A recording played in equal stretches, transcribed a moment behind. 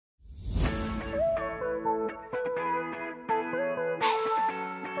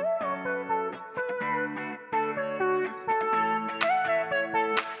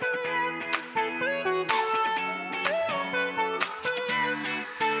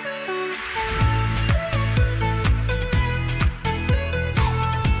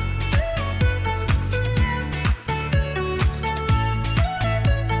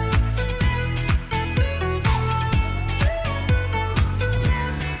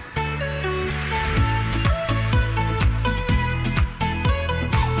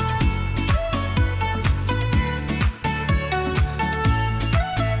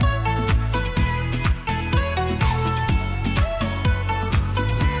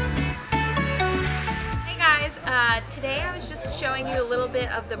Today I was just showing you a little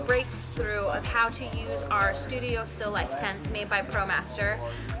bit of the breakthrough of how to use our studio still life tents made by Promaster.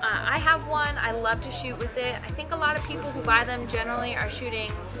 I have one, I love to shoot with it. I think a lot of people who buy them generally are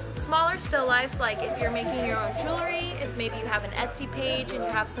shooting smaller still lifes, like if you're making your own jewelry, if maybe you have an Etsy page and you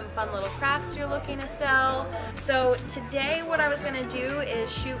have some fun little crafts you're looking to sell. So today what I was going to do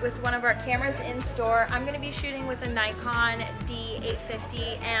is shoot with one of our cameras in store. I'm going to be shooting with a Nikon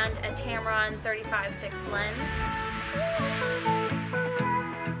D850 and a Tamron 35 fixed lens.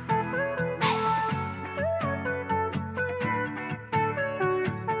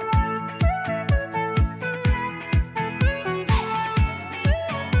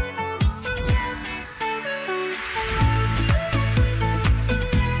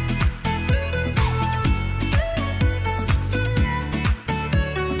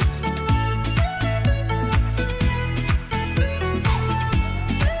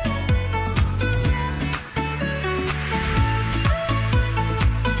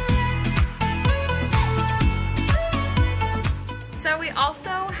 We also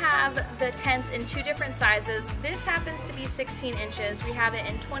have the tents in two different sizes. This happens to be 16 inches. We have it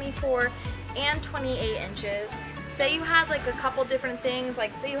in 24 and 28 inches. Say you had like a couple different things,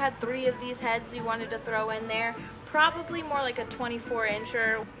 like say you had 3 of these heads you wanted to throw in there, probably more like a 24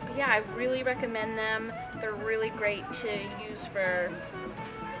 incher. But yeah, I really recommend them. They're really great to use for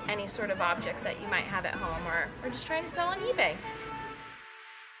any sort of objects that you might have at home or just trying to sell on eBay.